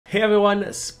Hey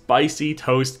everyone, Spicy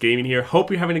Toast Gaming here. Hope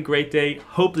you're having a great day.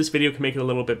 Hope this video can make it a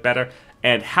little bit better.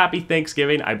 And happy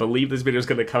Thanksgiving. I believe this video is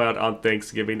going to come out on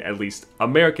Thanksgiving, at least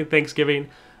American Thanksgiving.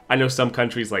 I know some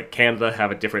countries like Canada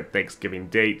have a different Thanksgiving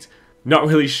date. Not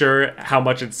really sure how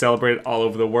much it's celebrated all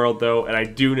over the world though, and I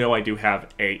do know I do have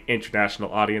an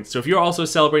international audience. So if you're also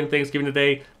celebrating Thanksgiving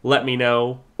today, let me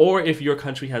know. Or if your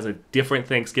country has a different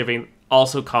Thanksgiving,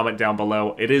 also comment down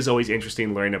below. It is always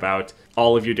interesting learning about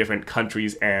all of your different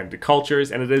countries and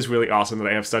cultures, and it is really awesome that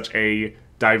I have such a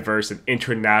diverse and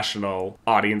international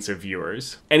audience of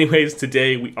viewers. Anyways,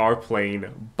 today we are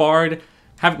playing Bard.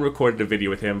 Haven't recorded a video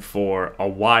with him for a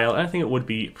while, and I think it would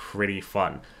be pretty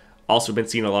fun. Also been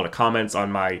seeing a lot of comments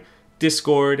on my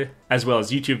Discord, as well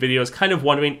as YouTube videos, kind of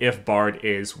wondering if Bard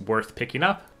is worth picking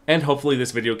up. And hopefully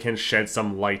this video can shed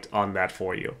some light on that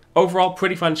for you. Overall,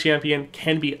 pretty fun champion,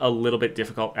 can be a little bit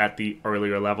difficult at the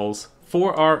earlier levels.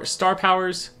 For our star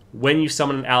powers, when you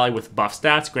summon an ally with buff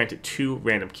stats, grant it 2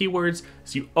 random keywords,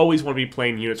 so you always want to be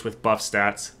playing units with buff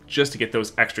stats just to get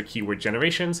those extra keyword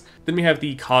generations. Then we have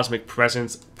the Cosmic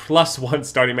Presence, +1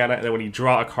 starting mana, and then when you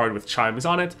draw a card with chimes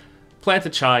on it, plant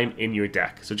a chime in your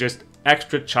deck. So just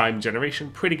extra chime generation,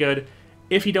 pretty good.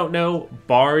 If you don't know,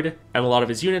 Bard and a lot of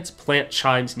his units plant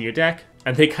chimes in your deck,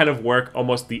 and they kind of work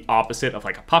almost the opposite of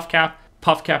like a Puff Cap.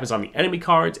 Puff Cap is on the enemy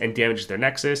cards and damages their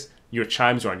Nexus. Your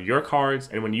chimes are on your cards,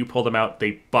 and when you pull them out,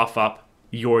 they buff up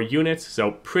your units,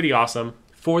 so pretty awesome.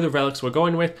 For the relics we're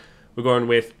going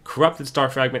with Corrupted Star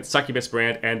Fragment, Succubus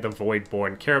Brand, and the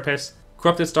Voidborn Carapace.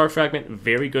 Corrupted Star Fragment,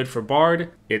 very good for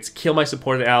Bard. It's kill my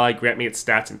supported ally, grant me its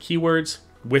stats and keywords.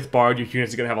 With Bard, your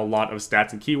units are going to have a lot of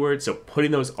stats and keywords, so putting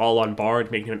those all on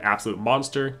Bard, making him an absolute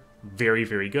monster, very,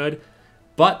 very good.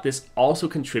 But this also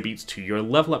contributes to your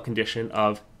level up condition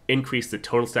of increase the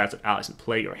total stats of allies in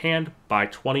play or hand by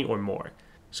 20 or more.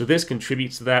 So this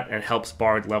contributes to that and helps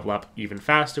Bard level up even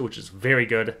faster, which is very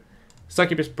good.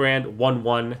 Succubus Brand,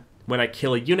 1/1. When I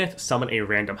kill a unit, summon a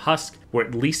random husk. We're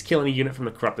at least killing a unit from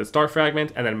the Corrupted Star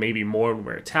Fragment, and then maybe more when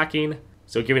we're attacking.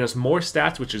 So giving us more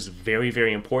stats, which is very,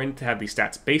 very important to have these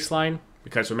stats baseline,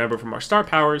 because remember from our star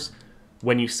powers,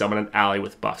 when you summon an ally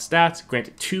with buff stats, grant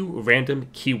it 2 random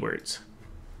keywords.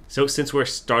 So since we're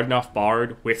starting off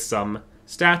Bard with some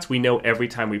stats, we know every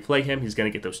time we play him, he's going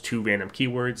to get those 2 random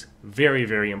keywords. Very,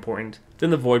 very important. Then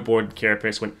the Voidborn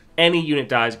Carapace, when any unit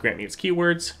dies, grant me its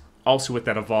keywords. Also with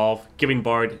that evolve, giving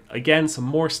Bard, again, some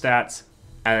more stats,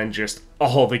 and just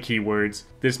all the keywords.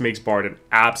 This makes Bard an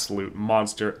absolute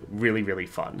monster, really, really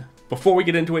fun. Before we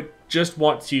get into it, just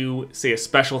want to say a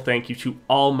special thank you to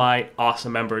all my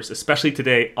awesome members, especially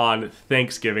today on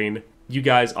Thanksgiving. You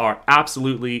guys are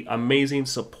absolutely amazing,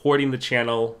 supporting the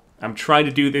channel. I'm trying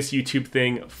to do this YouTube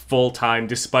thing full-time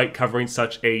despite covering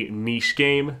such a niche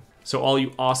game. So all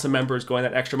you awesome members going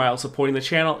that extra mile supporting the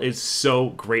channel is so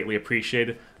greatly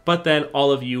appreciated. But then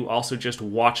all of you also just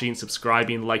watching,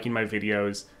 subscribing, liking my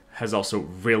videos has also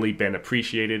really been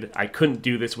appreciated. I couldn't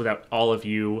do this without all of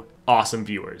you awesome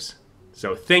viewers.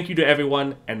 So thank you to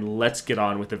everyone, and let's get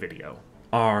on with the video.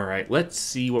 Alright, let's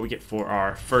see what we get for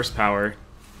our first power.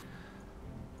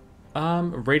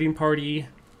 Raiding Party,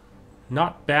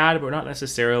 not bad, but not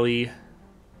necessarily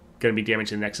going to be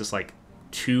damaging the Nexus like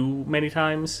too many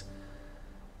times.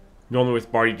 Normally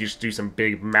with Bard, you just do some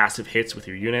big, massive hits with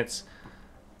your units.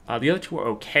 The other two are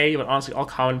okay, but honestly, all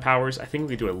common powers, I think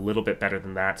we do a little bit better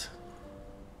than that.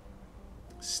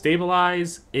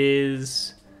 Stabilize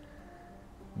is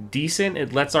decent.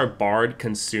 It lets our Bard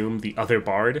consume the other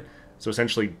Bard, so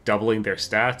essentially doubling their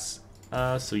stats.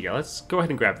 So yeah, let's go ahead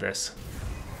and grab this.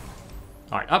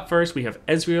 Alright, up first, we have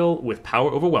Ezreal with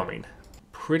Power Overwhelming.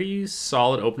 Pretty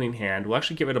solid opening hand. We'll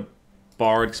actually give it a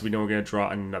Bard because we know we're going to draw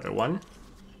another one.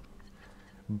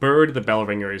 Bird the Bell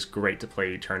Ringer is great to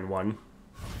play turn 1.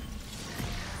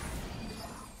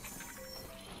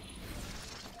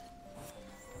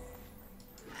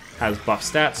 Has buff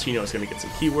stats, so you know it's going to get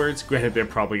some keywords. Granted, they're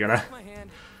probably going to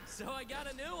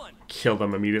kill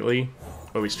them immediately.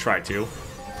 Or at least try to.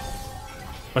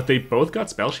 But they both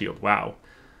got Spell Shield. Wow.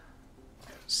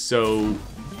 So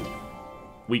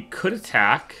we could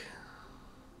attack.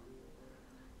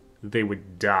 They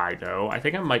would die, though. I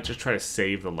think I might just try to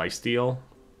save the lifesteal.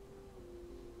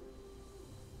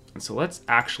 And so let's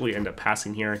actually end up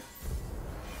passing here.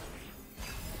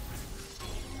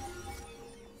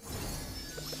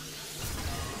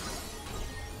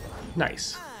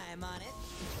 Nice.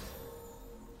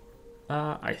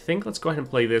 I think let's go ahead and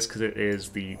play this because it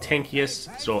is the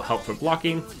tankiest, so it'll help for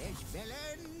blocking.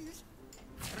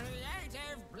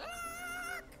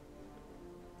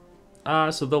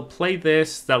 So they'll play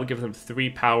this. That'll give them 3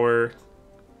 power.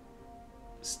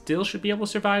 Still should be able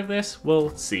to survive this.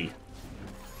 We'll see.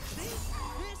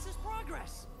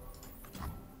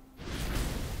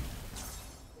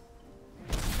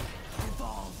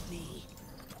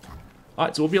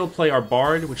 Alright, so we'll be able to play our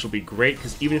Bard, which will be great,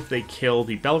 because even if they kill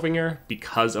the Bellringer,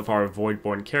 because of our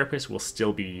Voidborn Carapace, we'll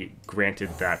still be granted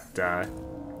that,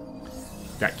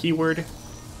 that keyword.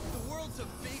 The world's a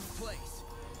big place.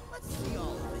 Let's see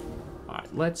all of it.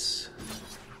 Alright, let's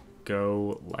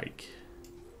go like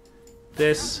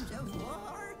this.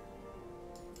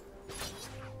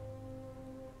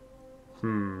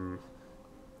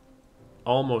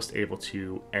 Almost able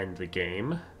to end the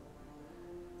game.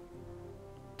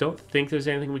 Don't think there's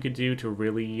anything we could do to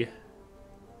really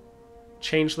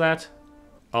change that.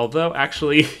 Although,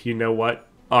 actually, you know what?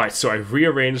 Alright, so I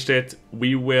rearranged it.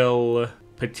 We will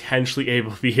potentially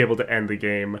be able to end the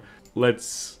game.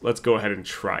 Let's go ahead and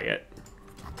try it.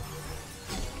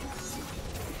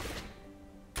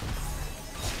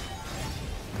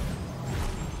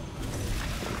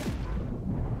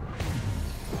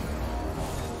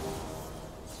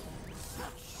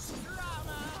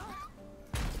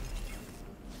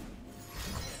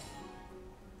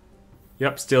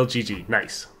 Yep, still GG.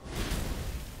 Nice.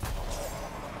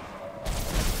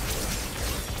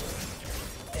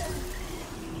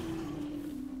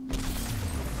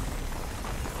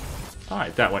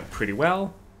 Alright, that went pretty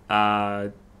well.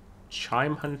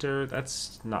 Chime Hunter,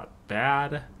 that's not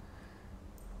bad.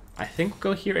 I think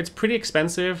we'll go here. It's pretty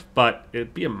expensive, but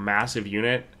it'd be a massive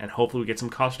unit, and hopefully we get some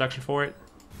cost reduction for it.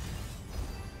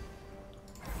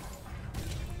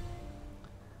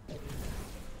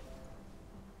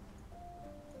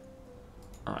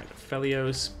 Alright,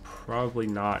 Felios, probably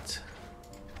not.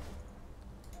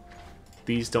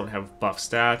 These don't have buff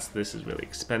stats. This is really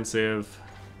expensive.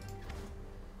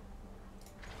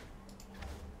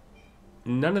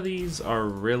 None of these are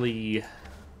really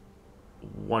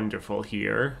wonderful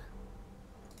here.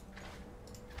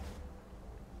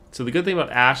 So the good thing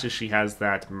about Ashe is she has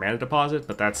that mana deposit,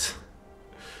 but that's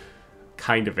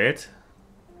kind of it.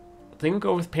 I think we'll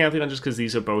go with Pantheon just because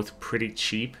these are both pretty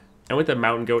cheap. And with the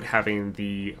Mountain Goat having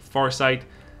the Farsight,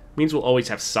 means we'll always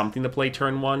have something to play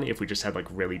turn 1 if we just had like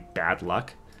really bad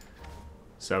luck.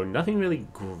 So nothing really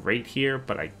great here,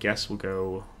 but I guess we'll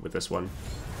go with this one.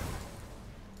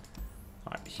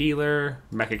 Healer,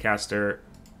 Mecha Caster.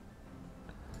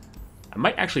 I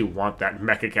might actually want that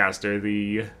Mecha Caster.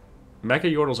 The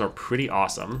Mecha Yordles are pretty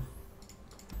awesome.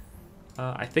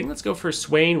 I think let's go for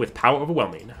Swain with Power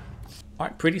Overwhelming.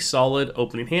 Alright, pretty solid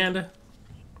opening hand.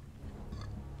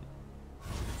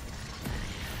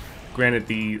 Granted,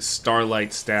 the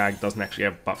Starlight Stag doesn't actually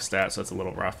have buff stats, so it's a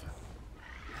little rough.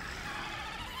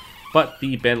 But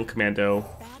the Bandle Commando,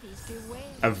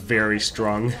 a very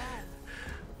strong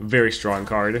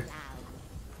card.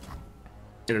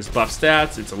 It has buff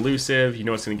stats, it's elusive, you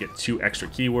know it's going to get 2 extra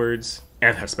keywords,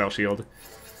 and has Spell Shield.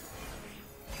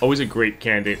 Always a great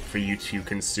candidate for you to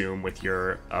consume with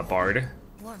your Bard.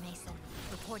 War Mason,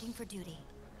 reporting for duty.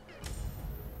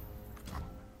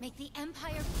 Make the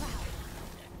Empire proud.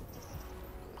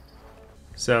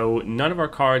 So none of our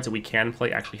cards that we can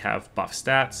play actually have buff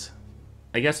stats.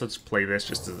 I guess let's play this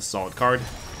just as a solid card.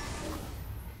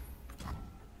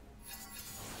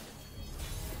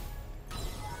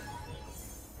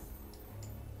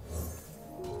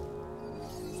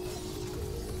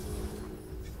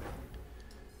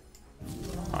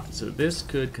 Alright, so this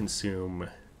could consume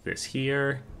this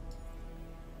here.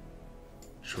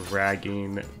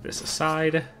 Dragging this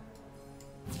aside.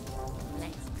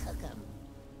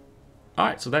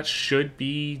 Alright, so that should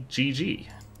be GG.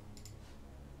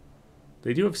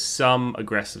 They do have some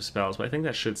aggressive spells, but I think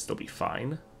that should still be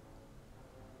fine.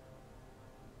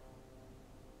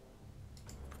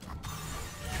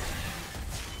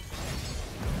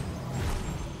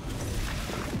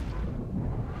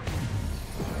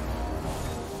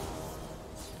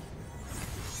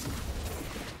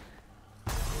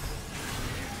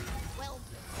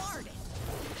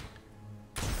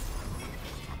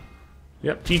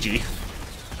 Yep, GG.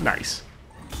 Nice.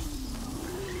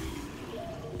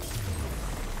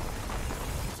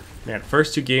 Man,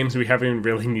 first 2 games we haven't even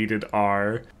really needed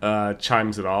our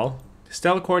chimes at all.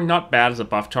 Stellacorn, not bad as a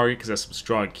buff target because it has some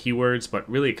strong keywords, but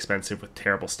really expensive with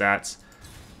terrible stats.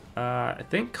 I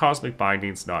think Cosmic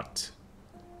Binding's not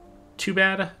too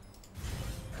bad.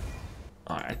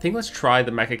 I think let's try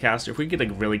the Mecha Caster. If we get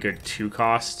a really good 2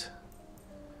 cost.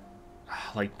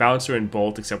 Like Bouncer and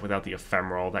Bolt, except without the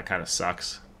Ephemeral, that kind of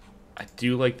sucks. I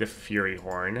do like the Fury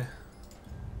Horn.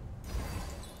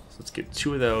 So let's get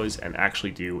 2 of those and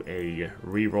actually do a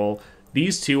reroll.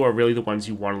 These 2 are really the ones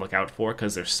you want to look out for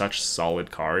because they're such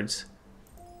solid cards.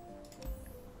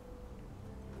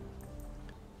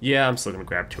 Yeah, I'm still going to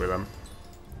grab 2 of them.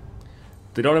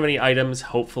 They don't have any items.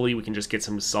 Hopefully we can just get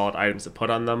some solid items to put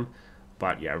on them.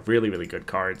 But yeah, really, really good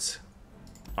cards.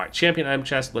 Alright, champion item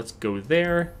chest, let's go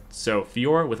there. So,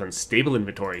 Fiora with unstable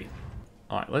inventory.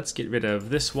 Alright, let's get rid of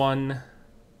this one.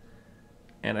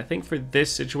 And I think for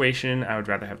this situation, I would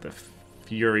rather have the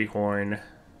Fury Horn.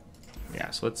 Yeah,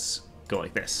 so let's go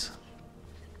like this.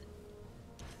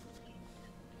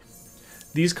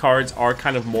 These cards are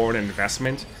kind of more an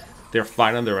investment. They're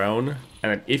fine on their own.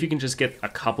 And then if you can just get a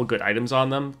couple good items on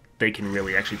them, they can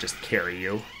really actually just carry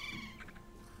you.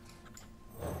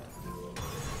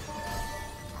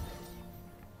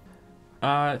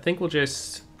 I think we'll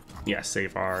just, yeah,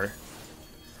 save our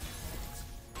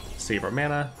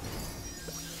mana.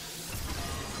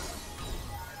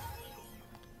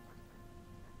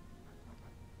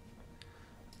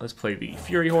 Let's play the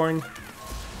Fury Horn.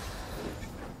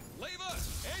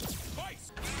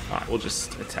 Alright, we'll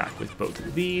just attack with both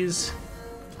of these.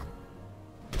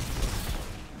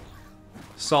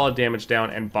 Solid damage down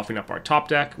and buffing up our top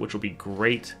deck, which will be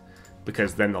great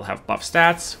because then they'll have buff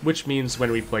stats, which means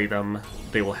when we play them,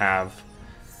 they will have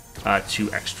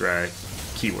 2 extra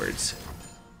keywords.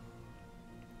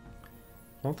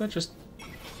 Won't that just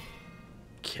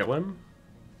kill him?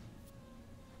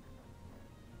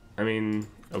 I mean,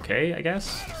 okay, I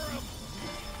guess.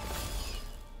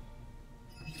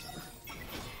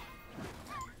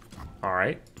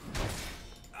 Alright.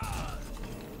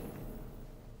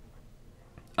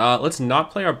 Let's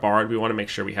not play our Bard. We want to make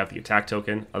sure we have the attack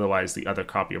token. Otherwise, the other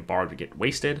copy of Bard would get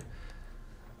wasted.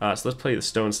 So let's play the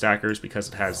Stone Stackers because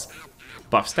it has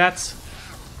buff stats.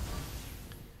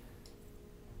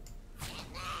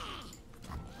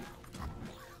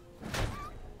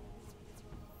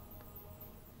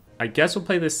 I guess we'll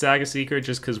play this Saga Seeker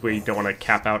just because we don't want to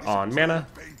cap out on mana.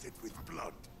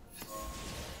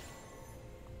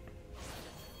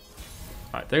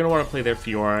 Alright, they're going to want to play their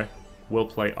Fiora. We'll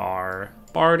play our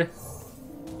Bard.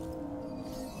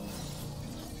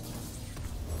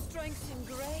 Strength and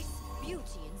grace,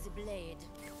 beauty in the blade.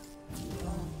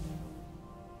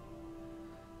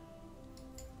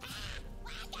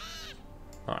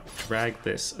 Alright, drag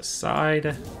this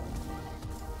aside.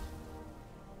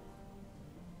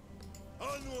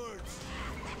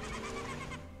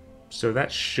 So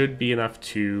that should be enough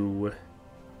to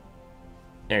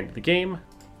end the game.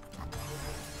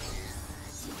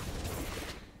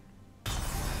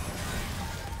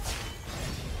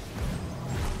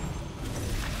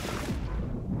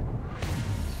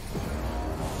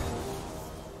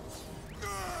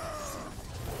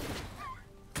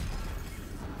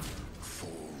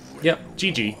 Yep,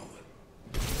 GG.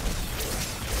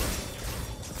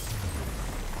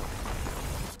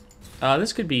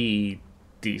 This could be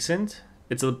decent.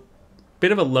 It's a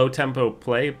bit of a low tempo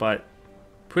play, but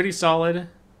pretty solid.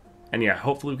 And yeah,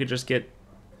 hopefully we could just get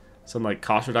some like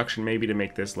cost reduction maybe to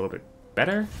make this a little bit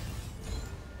better.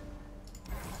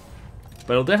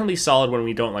 But it'll definitely be solid when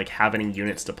we don't like have any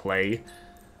units to play.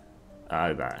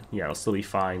 Yeah, it'll still be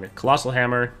fine. Colossal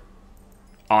Hammer,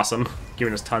 awesome,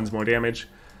 giving us tons more damage.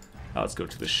 Let's go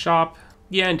to the shop.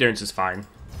 Yeah, endurance is fine.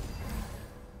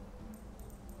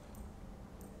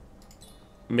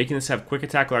 Making this have quick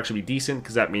attack will actually be decent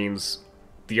because that means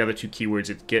the other 2 keywords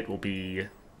it get will be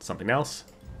something else.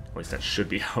 At least that should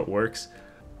be how it works.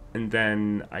 And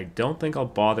then I don't think I'll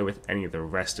bother with any of the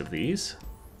rest of these.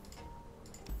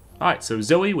 Alright, so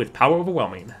Zoe with Power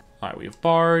Overwhelming. Alright, we have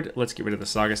Bard. Let's get rid of the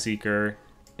Saga Seeker.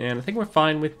 And I think we're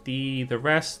fine with the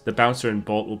rest. The Bouncer and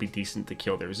Bolt will be decent to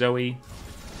kill their Zoe.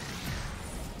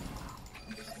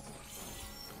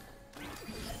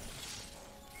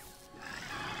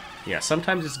 Yeah,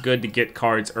 sometimes it's good to get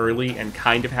cards early and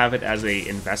kind of have it as a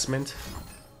investment.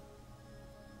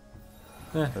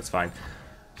 That's fine.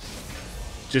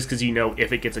 Just because you know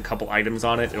if it gets a couple items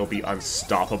on it, it'll be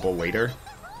unstoppable later.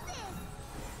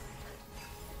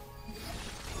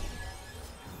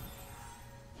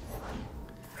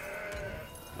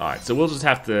 Alright, so we'll just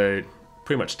have to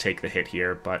pretty much take the hit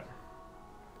here, but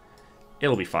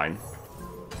it'll be fine.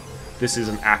 This is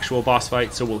an actual boss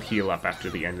fight, so we'll heal up after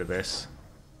the end of this.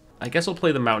 I guess we'll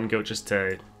play the Mountain Goat just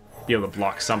to be able to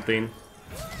block something.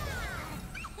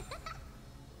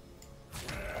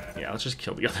 Yeah, let's just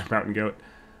kill the other Mountain Goat.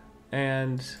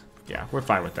 And yeah, we're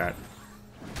fine with that.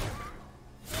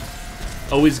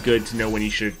 Always good to know when you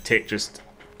should just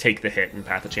take the hit in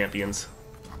Path of Champions.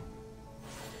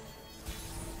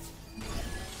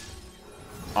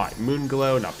 Alright,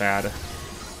 Moonglow, not bad.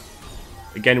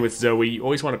 Again, with Zoe, you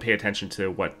always want to pay attention to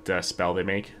what spell they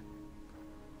make.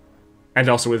 And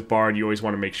also with Bard, you always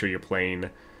want to make sure you're playing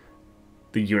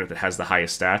the unit that has the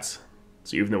highest stats.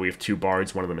 So even though we have 2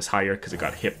 Bards, one of them is higher because it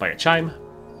got hit by a chime.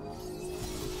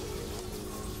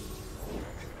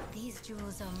 These jewels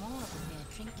Those are more than mere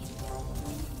trinkets.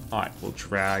 Alright, we'll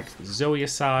drag Zoe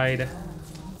aside.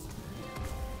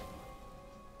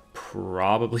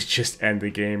 Probably just end the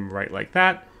game right like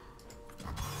that.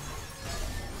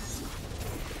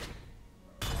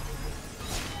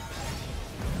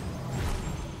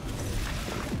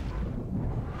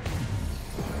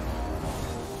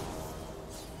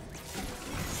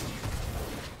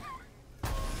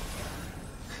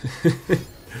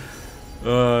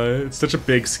 It's such a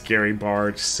big, scary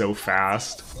bard, so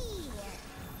fast.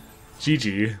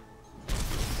 GG.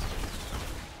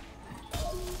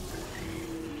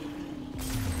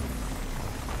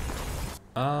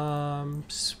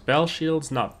 Spell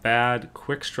Shield's not bad.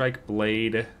 Quick Strike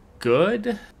Blade,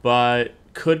 good, but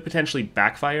could potentially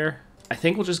backfire. I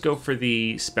think we'll just go for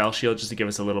the Spell Shield just to give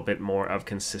us a little bit more of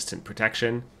consistent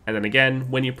protection. And then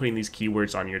again, when you're putting these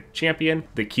keywords on your champion,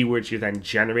 the keywords you then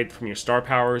generate from your star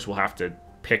powers will have to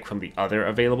pick from the other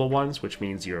available ones, which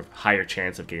means you have a higher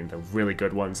chance of getting the really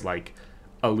good ones like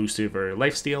Elusive or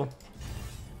Lifesteal.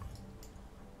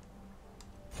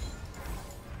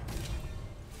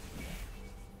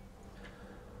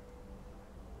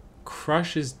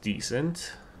 Crush is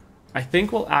decent. I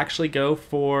think we'll actually go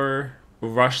for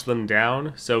Rush Them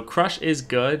Down. So Crush is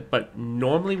good, but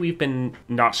normally we've been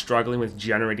not struggling with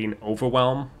generating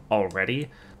Overwhelm already.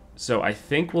 So I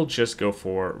think we'll just go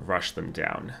for Rush Them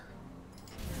Down.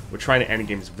 We're trying to end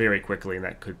games very quickly, and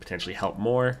that could potentially help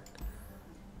more.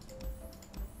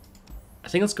 I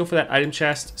think let's go for that item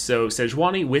chest. So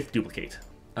Sejuani with Duplicate.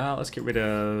 Let's get rid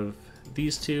of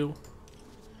these two.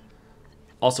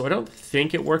 Also, I don't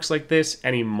think it works like this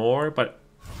anymore, but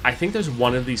I think there's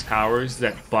one of these powers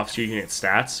that buffs your unit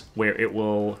stats where it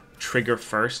will trigger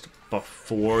first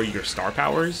before your star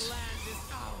powers.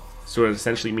 So it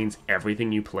essentially means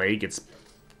everything you play gets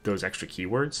those extra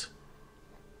keywords.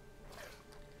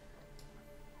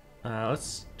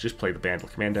 Let's just play the Bandle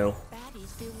Commando.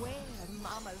 Baddies beware,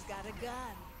 Mama's got a gun.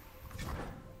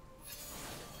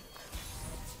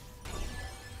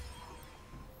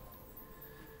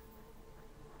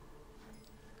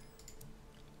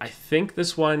 I think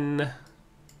this one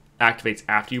activates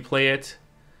after you play it.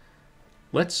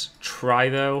 Let's try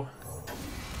though.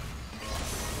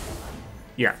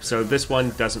 Yeah, so this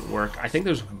one doesn't work. I think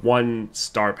there's one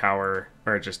star power,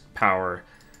 or just power,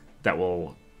 that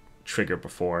will trigger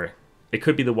before. It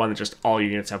could be the one that just all your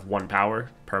units have one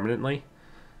power permanently.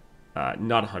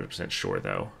 Not 100% sure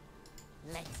though.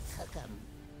 Let's cook 'em.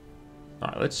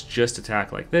 Alright, let's just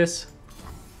attack like this.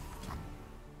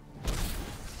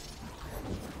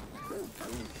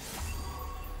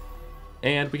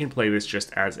 And we can play this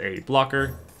just as a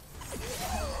blocker.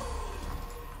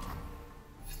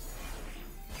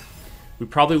 We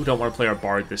probably don't want to play our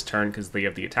Bard this turn because they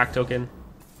have the attack token.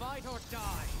 Fight or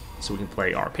die. So we can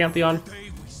play our Pantheon.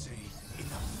 Today we say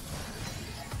enough.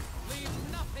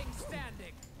 Leave nothing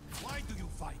standing. Why do you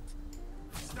fight?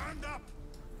 Stand up.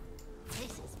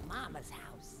 This is Mama's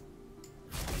house.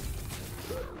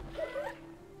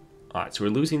 Alright, so we're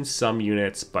losing some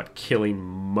units, but killing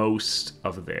most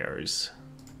of theirs.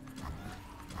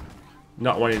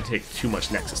 Not wanting to take too much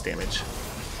Nexus damage.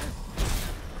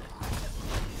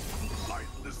 Light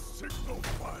the signal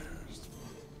fires.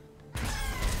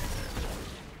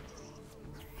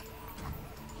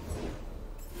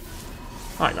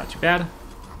 Alright, not too bad.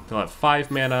 They'll have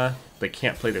 5 mana. They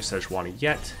can't play their Sejuani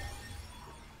yet.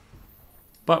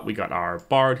 But we got our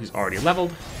Bard, who's already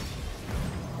leveled.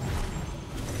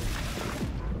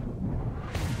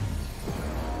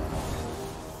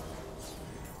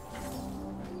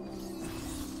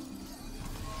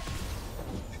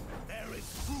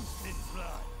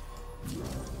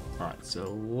 Alright,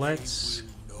 so let's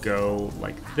go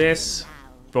like this.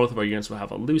 Both of our units will have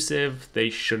Elusive.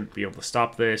 They shouldn't be able to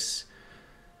stop this.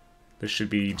 This should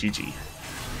be GG.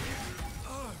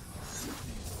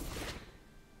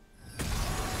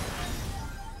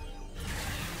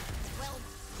 Well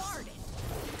farted.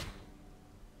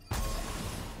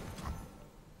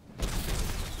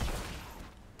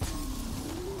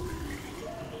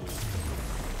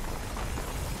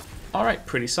 Alright,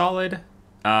 pretty solid.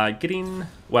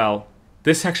 Well,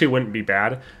 this actually wouldn't be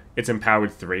bad. It's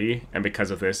empowered 3, and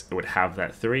because of this, it would have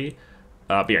that 3.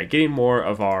 But yeah, getting more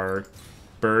of our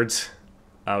birds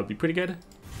would be pretty good.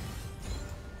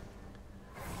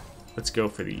 Let's go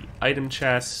for the item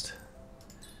chest.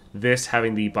 This,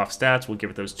 having the buff stats, will give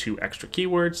it those 2 extra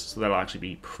keywords, so that'll actually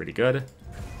be pretty good.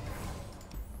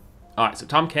 Alright, so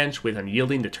Tahm Kench with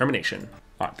Unyielding Determination.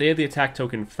 Alright, they have the attack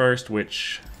token first,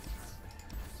 which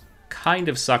kind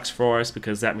of sucks for us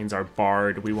because that means our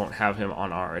Bard, we won't have him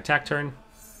on our attack turn.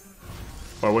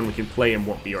 Or when we can play him,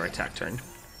 won't be our attack turn.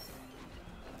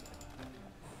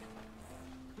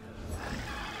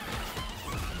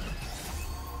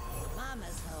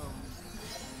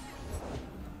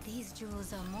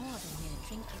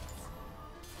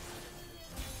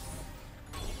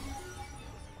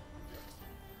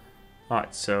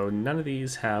 Alright, so none of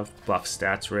these have buff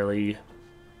stats, really.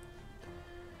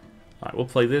 Alright, we'll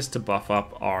play this to buff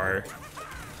up our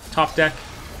top deck.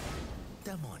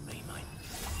 Come on, me, mate.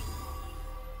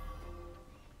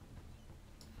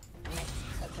 Let's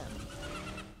cook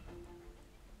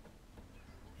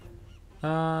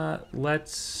 'em.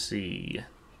 Let's see.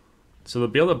 So they'll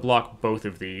be able to block both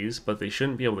of these, but they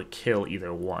shouldn't be able to kill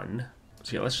either one.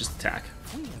 So yeah, let's just attack.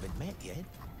 We haven't met yet.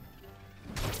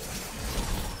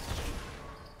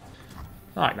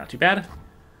 Alright, not too bad.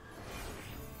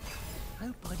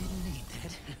 Hope I didn't need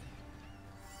that.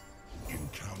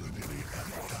 Encountered any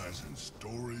advertising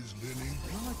stories, Lenny?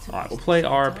 Alright, we'll play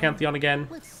our Pantheon again.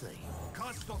 Let's see.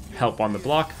 Cast off your Help on the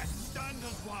block.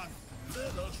 standard one.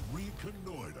 Let us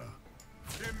reconnoiter.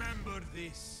 Remember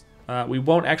this. We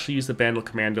won't actually use the Bandle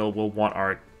Commando. We'll want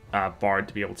our Bard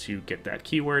to be able to get that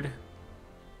keyword.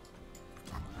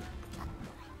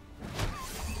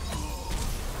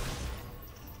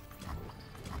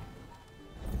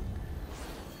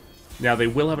 Now they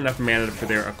will have enough mana for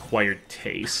their acquired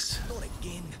taste. Not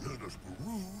again. Let us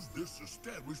peruse this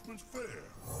establishment's fare.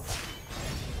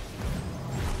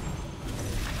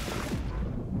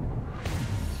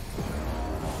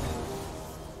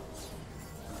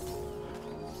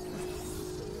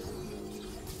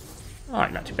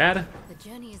 Alright, not too bad. The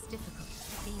journey is difficult.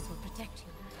 These will protect you.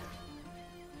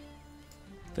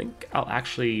 I think I'll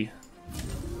actually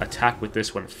attack with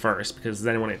this one first, because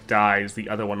then when it dies, the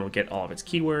other one will get all of its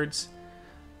keywords.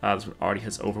 This one already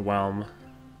has Overwhelm.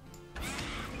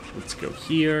 Let's go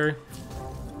here.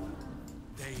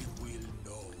 They will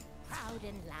know. Proud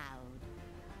and loud.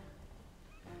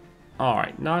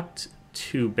 Alright, not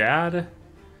too bad.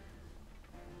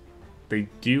 They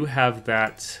do have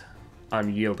that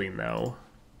Unyielding, though.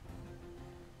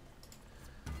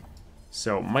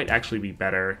 So it might actually be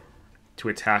better to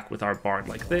attack with our Bard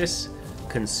like this,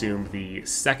 consume the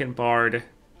second Bard.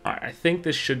 Alright, I think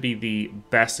this should be the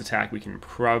best attack we can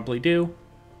probably do.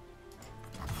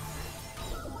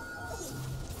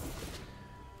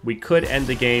 We could end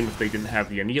the game if they didn't have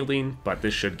the Unyielding, but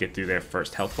this should get through their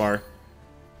first health bar.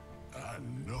 I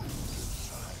know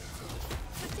desire.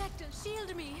 Protector,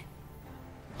 shield me.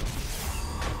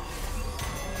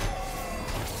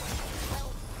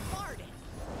 Well, guarded.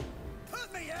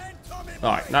 Put me in, Tommy.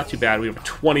 Alright, not too bad. We have a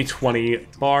 2020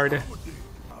 Bard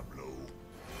Pablo,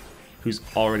 who's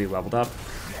already leveled up.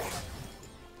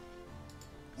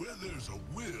 where there's a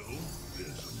will, there's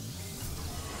a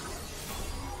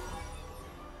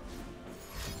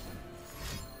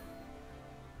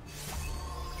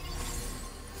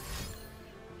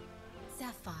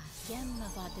Sapphire, gem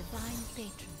of our divine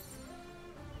patron.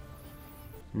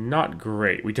 Not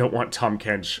great. We don't want Tom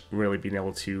Kench really being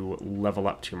able to level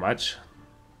up too much.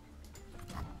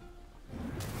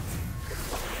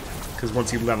 Because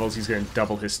once he levels, he's going to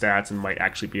double his stats and might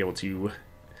actually be able to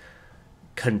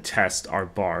contest our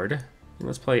Bard.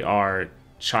 Let's play our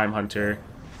Chime Hunter.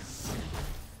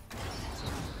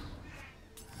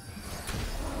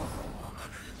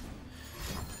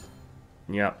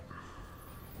 Yep.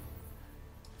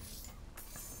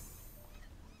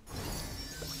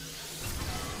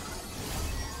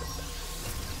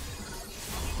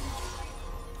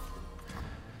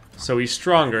 So he's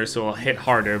stronger, so he'll hit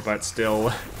harder, but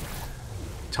still,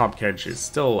 Tom Kench is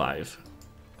still alive.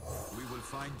 We will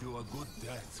find you a good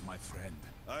death, my friend.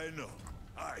 I know.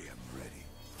 I am ready.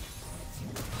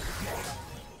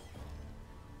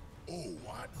 Oh,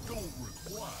 I don't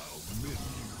require many.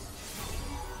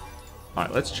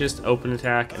 Alright, let's just open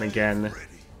attack, and again,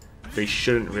 they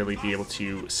shouldn't really be able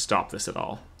to stop this at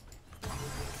all.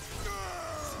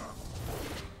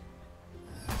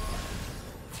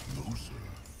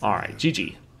 Alright,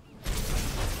 GG.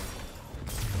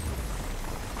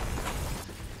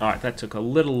 Alright, that took a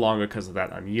little longer because of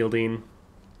that Unyielding.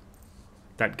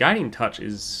 That Guiding Touch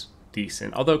is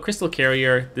decent. Although Crystal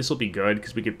Carrier, this will be good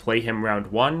because we could play him round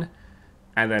 1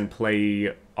 and then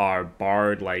play our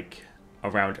Bard like a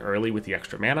round early with the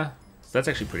extra mana. So that's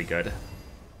actually pretty good.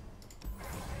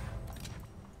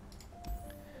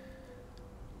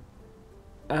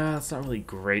 That's not really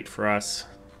great for us.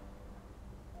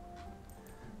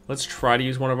 Let's try to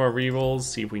use one of our rerolls,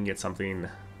 see if we can get something.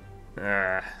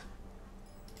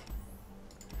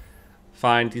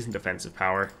 Fine, decent defensive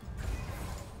power.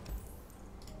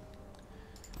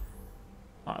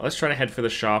 Let's try to head for the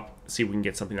shop, see if we can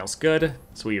get something else good.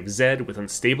 So we have Zed with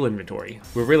Unstable Inventory.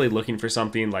 We're really looking for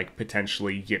something like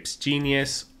potentially Yip's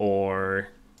Genius or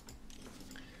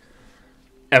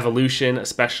Evolution,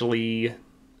 especially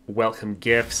Welcome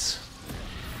Gifts.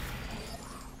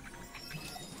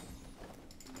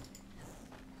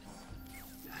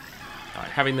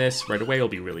 Alright, having this right away will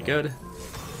be really good.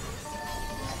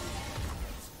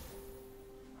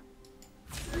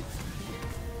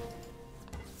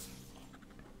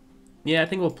 Yeah, I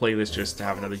think we'll play this just to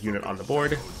have another unit on the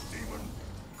board.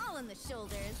 All in the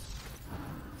shoulders.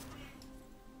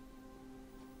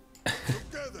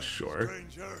 Together, Sure.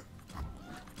 stranger.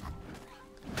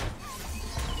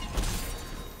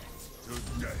 To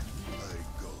death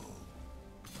I go.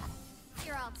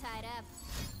 You're all tied up.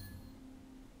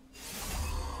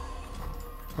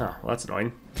 Oh, well, that's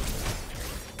annoying.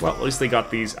 Well, at least they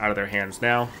got these out of their hands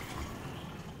now.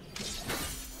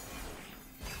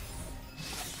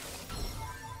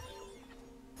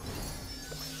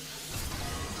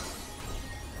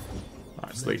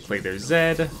 Alright, so they play their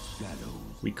Zed.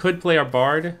 We could play our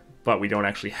Bard, but we don't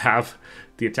actually have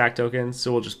the attack token,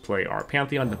 so we'll just play our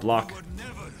Pantheon to block. Were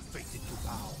never fated to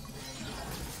bow.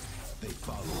 They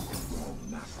follow the wrong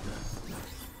master.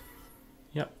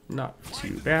 Yep, not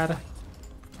too bad.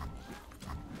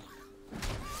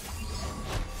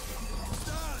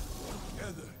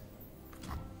 Together.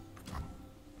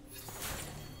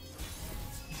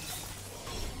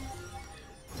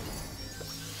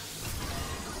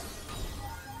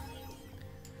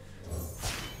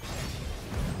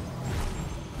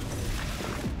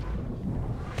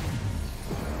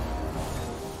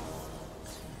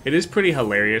 It is pretty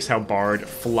hilarious how Bard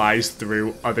flies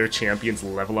through other champions'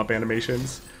 level up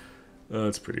animations.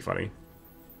 It's pretty funny.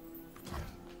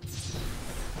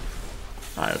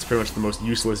 Alright, that's pretty much the most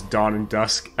useless Dawn and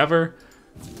Dusk ever.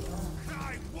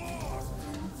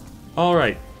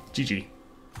 Alright, GG.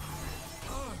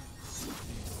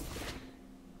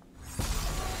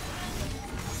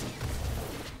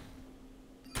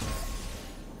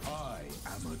 I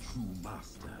am a true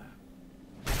master.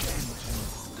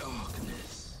 Into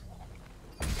darkness.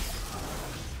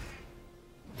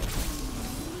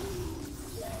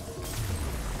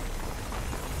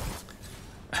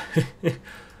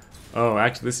 Oh,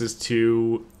 actually, this is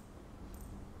too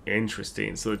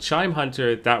interesting. So the Chime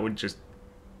Hunter, that would just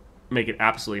make it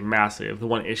absolutely massive. The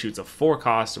one issue, it's a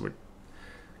 4-cost, so we're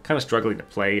kind of struggling to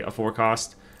play a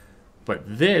 4-cost. But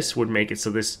this would make it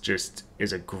so this just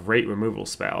is a great removal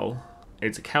spell.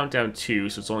 It's a countdown 2,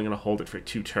 so it's only going to hold it for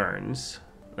 2 turns.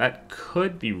 That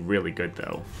could be really good,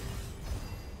 though.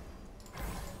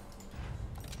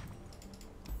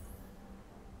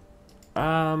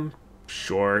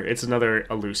 Sure. It's another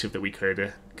elusive that we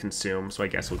could consume, so I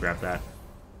guess we'll grab that.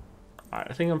 Alright,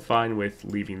 I think I'm fine with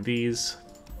leaving these.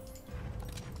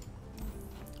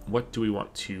 What do we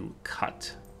want to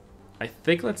cut? I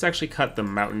think let's actually cut the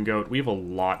Mountain Goat. We have a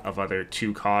lot of other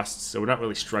 2 costs, so we're not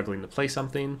really struggling to play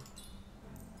something.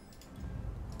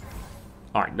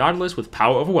 Alright, Nautilus with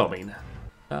Power Overwhelming.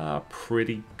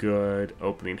 Pretty good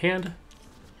opening hand.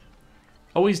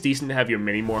 Always decent to have your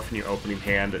Mini-Morph in your opening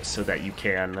hand so that you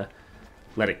can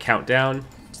let it count down,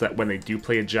 so that when they do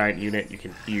play a giant unit, you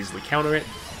can easily counter it.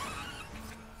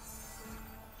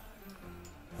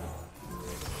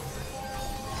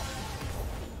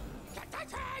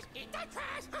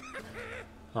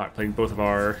 Alright, playing both of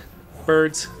our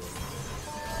birds.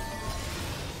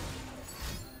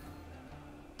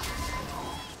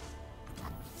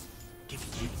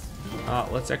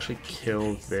 Let's actually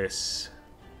kill this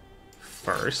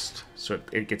first, so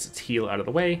it gets its heal out of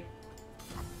the way.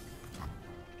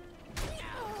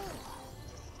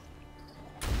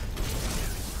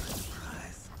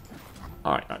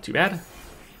 Alright, not too bad.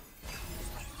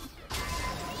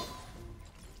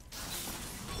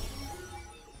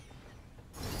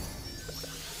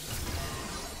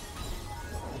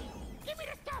 Give me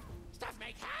the stuff. Stuff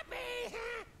make happy.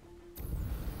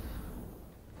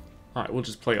 Alright, we'll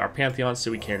just play our Pantheon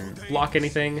so we can block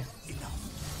anything.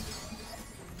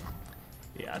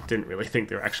 Yeah, didn't really think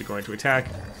they were actually going to attack.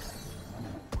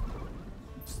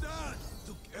 Stand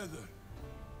together.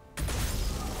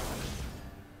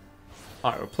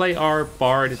 Alright, we'll play our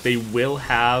Bard. They will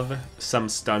have some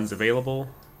stuns available.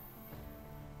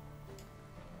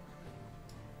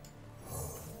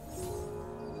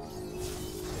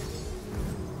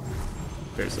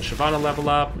 There's the Shyvana level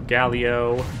up,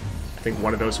 Galio. I think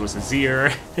one of those was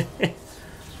Azir.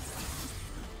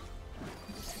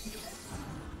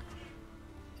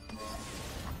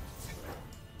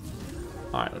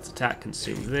 Alright, let's attack,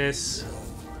 consume this,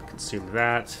 consume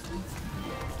that.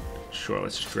 Sure,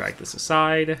 let's just drag this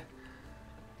aside.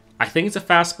 I think it's a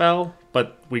fast spell,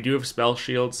 but we do have spell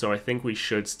shield, so I think we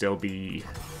should still be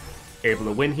able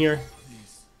to win here.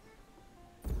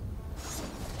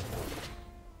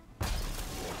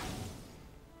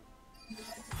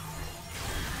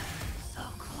 So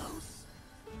close.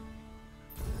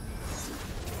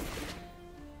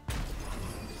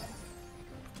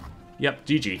 Yep,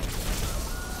 GG.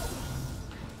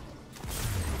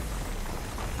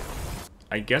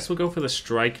 I guess we'll go for the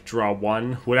strike, draw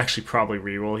 1. Would actually probably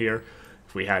reroll here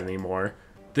if we had any more.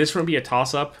 This would be a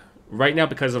toss-up. Right now,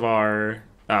 because of our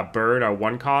bird, our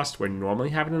 1 cost, we're normally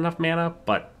having enough mana,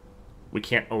 but we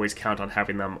can't always count on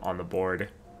having them on the board.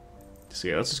 So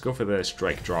yeah, let's just go for the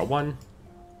strike, draw 1.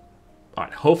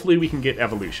 Alright, hopefully we can get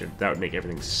evolution. That would make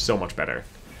everything so much better.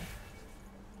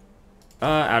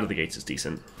 Out of the gates is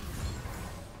decent.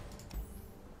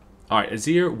 Alright,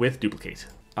 Azir with duplicate.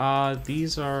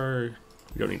 These are...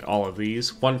 We don't need all of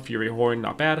these. 1 Fury Horn,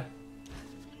 not bad.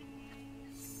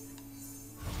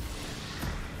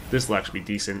 This will actually be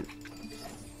decent.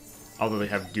 Although they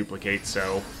have duplicate,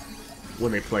 so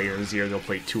when they play Azir, they'll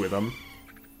play 2 of them.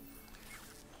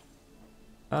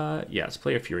 Yeah, let's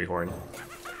play a Fury Horn.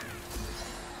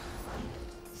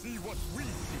 See what we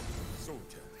see,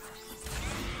 soldier.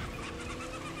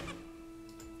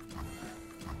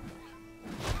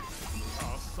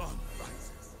 Our sun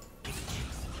rises.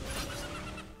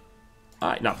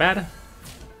 Alright, not bad.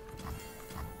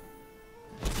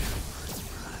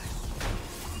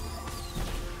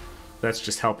 That's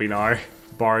just helping our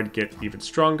Bard get even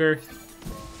stronger.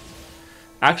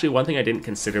 Actually, one thing I didn't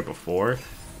consider before,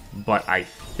 but I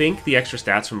think the extra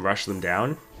stats from Rush Them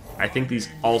Down, I think these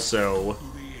also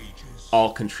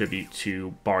all contribute to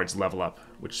Bard's level up,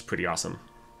 which is pretty awesome.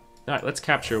 Alright, let's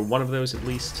capture one of those at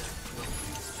least.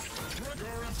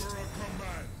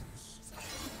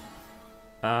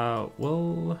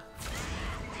 We'll...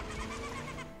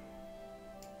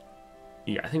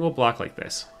 Yeah, I think we'll block like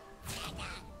this.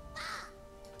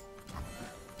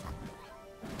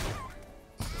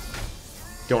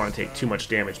 Don't want to take too much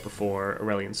damage before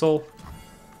Aurelion Sol.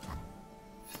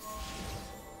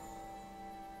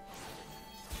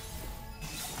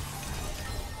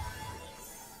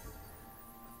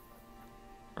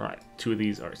 Alright, 2 of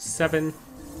these are 7.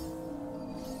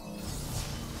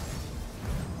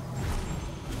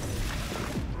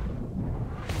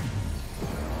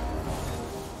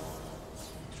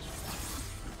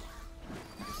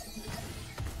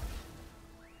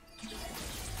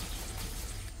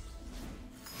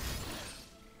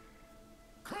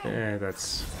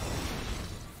 That's...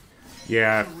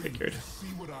 Yeah, I figured. See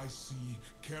what I see,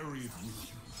 carry it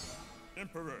with you.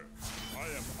 Emperor, I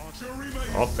am on.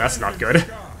 Oh, that's not good.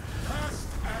 Past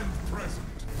and present.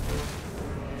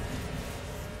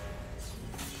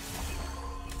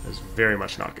 That's very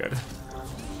much not good.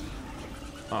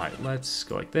 Alright, let's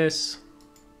go like this.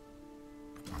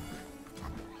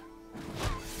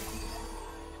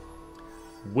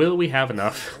 Will we have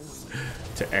enough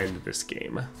to end this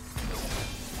game?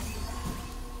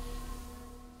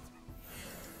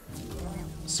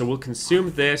 So we'll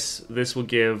consume this. This will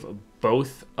give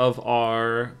both of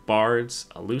our bards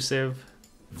elusive.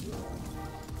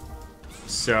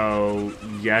 So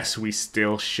yes, we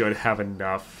still should have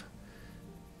enough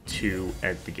to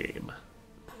end the game.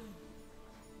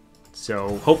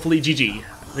 So hopefully GG. I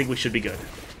think we should be good.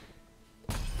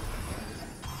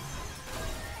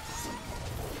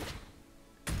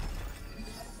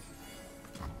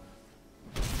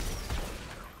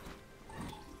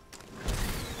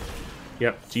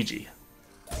 Yep, GG.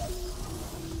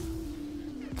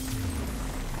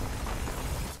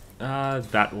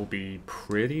 That will be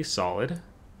pretty solid.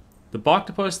 The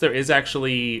Boctopus, there is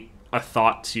actually a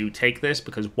thought to take this,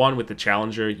 because one, with the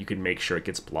Challenger, you can make sure it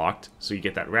gets blocked, so you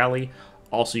get that rally.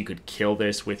 Also, you could kill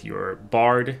this with your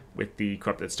Bard, with the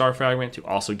Corrupted Star Fragment, to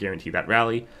also guarantee that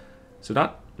rally. So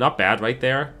not bad right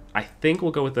there. I think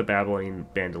we'll go with the Babbling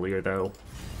Bandolier, though.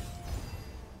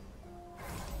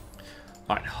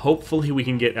 Alright, hopefully we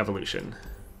can get evolution.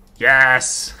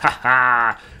 Yes!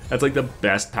 Haha! That's like the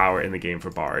best power in the game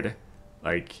for Bard.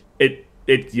 Like,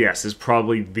 yes, is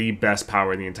probably the best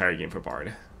power in the entire game for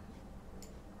Bard.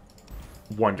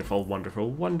 Wonderful,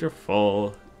 wonderful,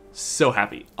 wonderful. So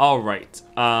happy. Alright.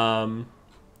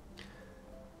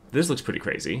 This looks pretty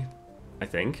crazy, I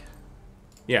think.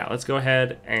 Yeah, let's go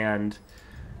ahead and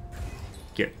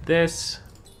get this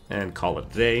and call it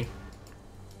a day.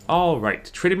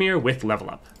 Alright, Tryndamere with level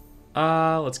up.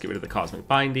 Let's get rid of the Cosmic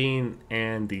Binding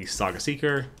and the Saga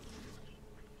Seeker.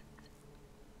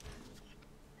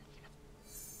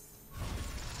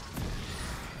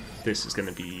 This is going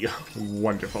to be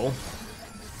wonderful.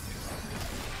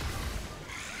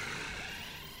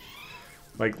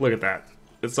 Like, look at that.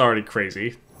 It's already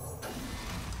crazy.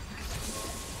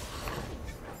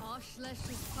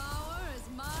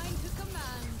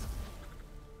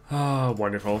 Oh,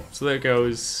 wonderful. So there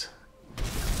goes...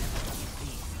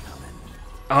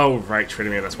 Oh, right,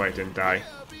 Tryndamere, that's why it didn't die.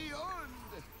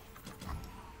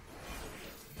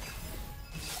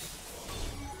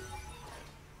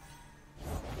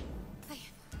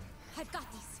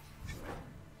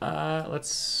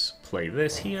 Let's play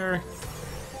this here.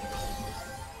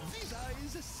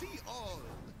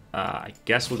 I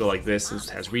guess we'll go like this since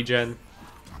it has regen.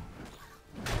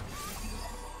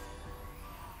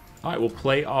 Alright, we'll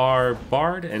play our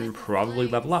Bard and probably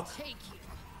level up.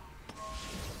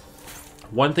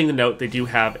 One thing to note, they do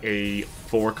have a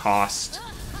 4-cost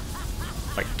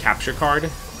like capture card.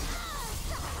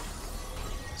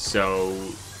 So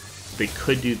they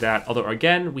could do that. Although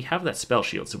again, we have that spell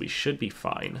shield, so we should be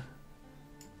fine.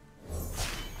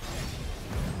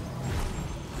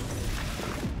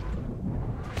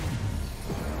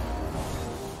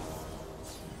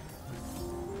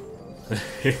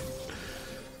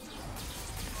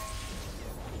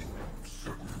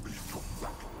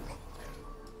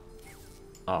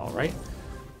 Alright.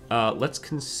 Let's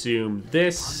consume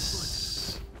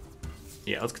this.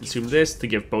 Yeah, let's consume this to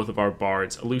give both of our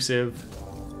bards elusive.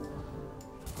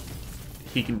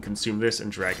 He can consume this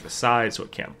and drag it aside so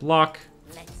it can't block.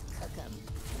 Let's cook 'em.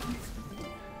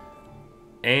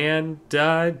 And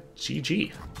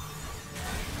GG.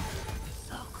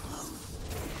 So close.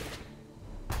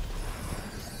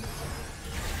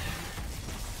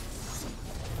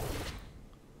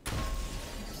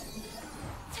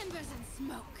 Embers and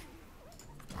smoke.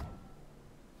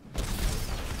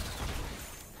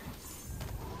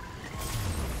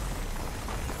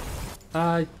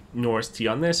 Norse T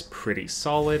on this, pretty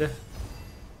solid.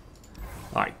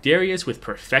 Alright, Darius with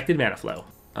Perfected Mana Flow.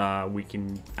 We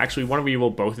can actually want to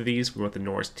reroll both of these. We want the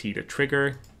Norse T to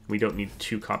trigger. We don't need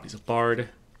 2 copies of Bard.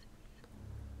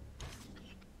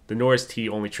 The Norse T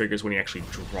only triggers when you actually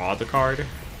draw the card.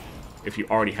 If you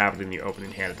already have it in your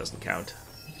opening hand, it doesn't count.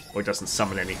 Or it doesn't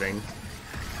summon anything.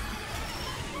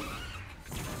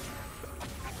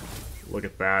 Look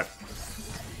at that.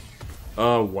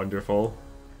 Oh, wonderful.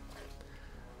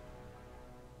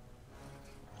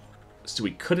 So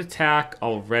we could attack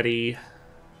already.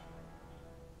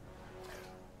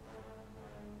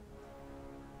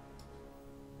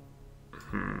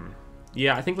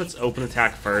 Yeah, I think let's open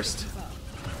attack first.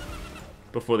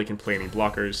 Before they can play any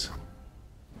blockers.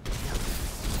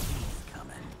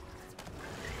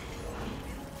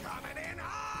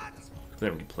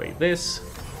 Then we can play this.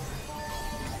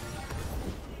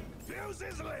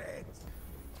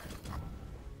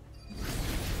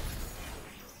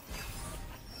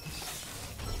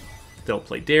 They'll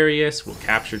play Darius. We'll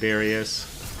capture Darius.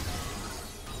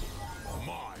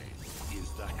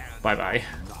 Bye-bye.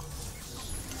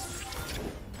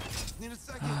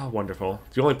 Ah, wonderful.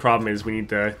 The only problem is we need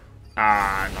to...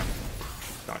 not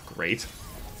great.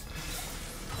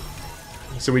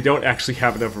 So we don't actually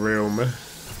have enough room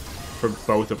for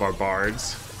both of our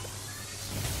bards.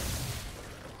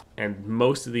 And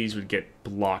most of these would get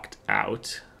blocked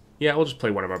out. Yeah, we'll just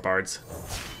play one of our bards.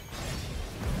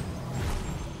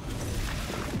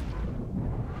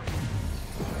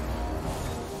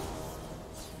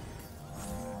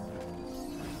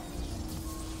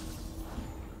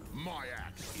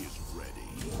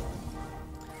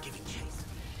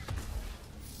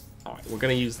 Alright, we're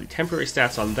going to use the temporary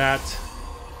stats on that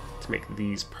to make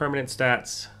these permanent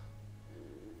stats.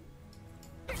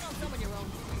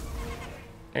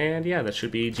 And yeah, that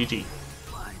should be GG.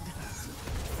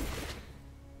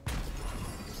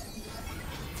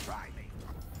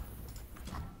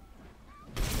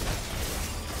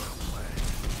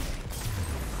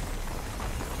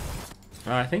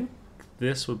 I think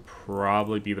this would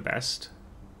probably be the best.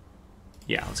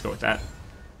 Yeah, let's go with that.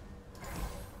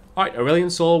 Alright, Aurelian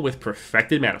Soul with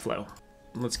Perfected Mana Flow.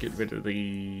 Let's get rid of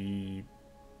the...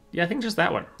 Yeah, I think just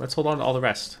that one. Let's hold on to all the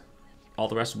rest. All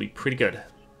the rest will be pretty good.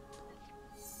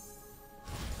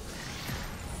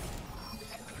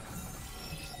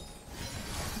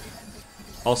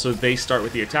 Also, they start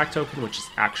with the attack token, which is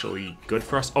actually good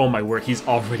for us. Oh my word, he's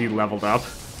already leveled up.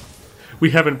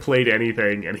 We haven't played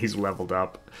anything, and he's leveled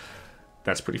up.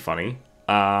 That's pretty funny.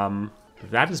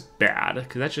 That is bad,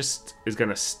 because that just is going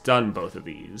to stun both of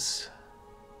these.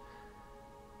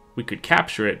 We could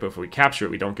capture it, but if we capture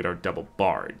it, we don't get our double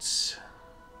bards.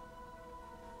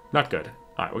 Not good.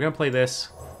 Alright, we're going to play this.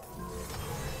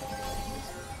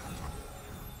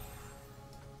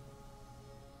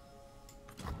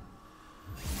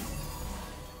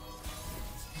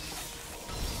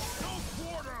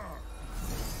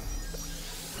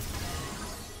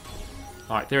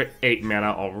 Alright, they're at 8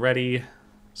 mana already,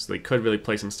 so they could really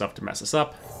play some stuff to mess us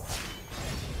up.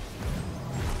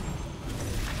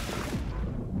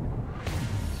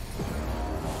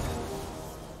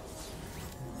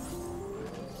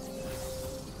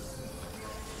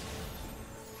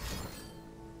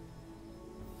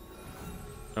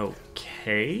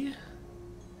 Okay.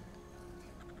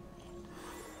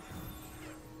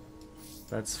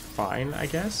 That's fine, I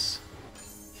guess.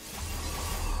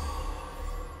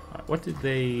 What did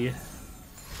they...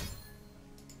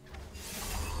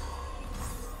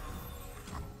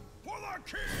 For the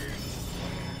king!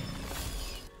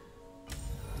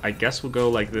 I guess we'll go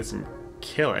like this and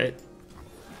kill it.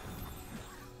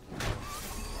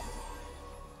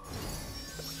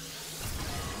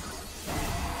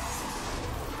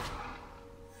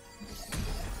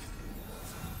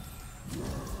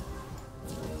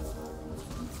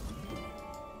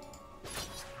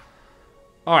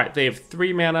 Alright, they have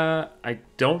 3 mana. I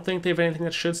don't think they have anything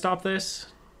that should stop this.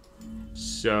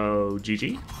 So,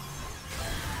 GG.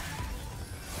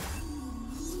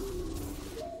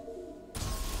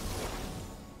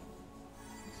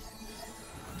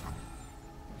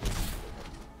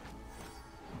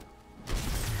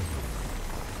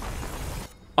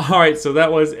 Alright, so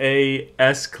that was a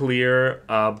S-clear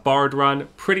Bard run.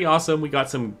 Pretty awesome. We got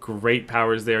some great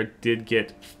powers there. Did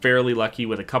get fairly lucky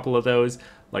with a couple of those.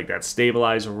 Like that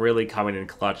Stabilize really coming in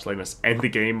clutch, letting us end the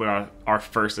game with our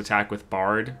first attack with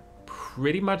Bard.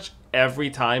 Pretty much every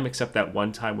time except that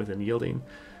one time with Unyielding.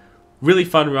 Really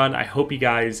fun run. I hope you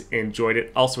guys enjoyed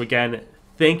it. Also, again,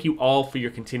 thank you all for your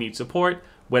continued support.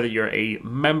 Whether you're a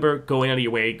member, going out of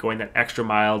your way, going that extra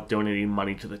mile, donating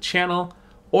money to the channel,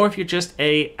 or if you're just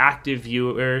a active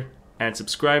viewer and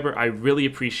subscriber, I really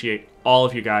appreciate all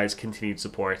of you guys' continued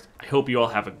support. I hope you all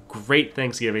have a great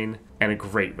Thanksgiving and a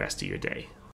great rest of your day.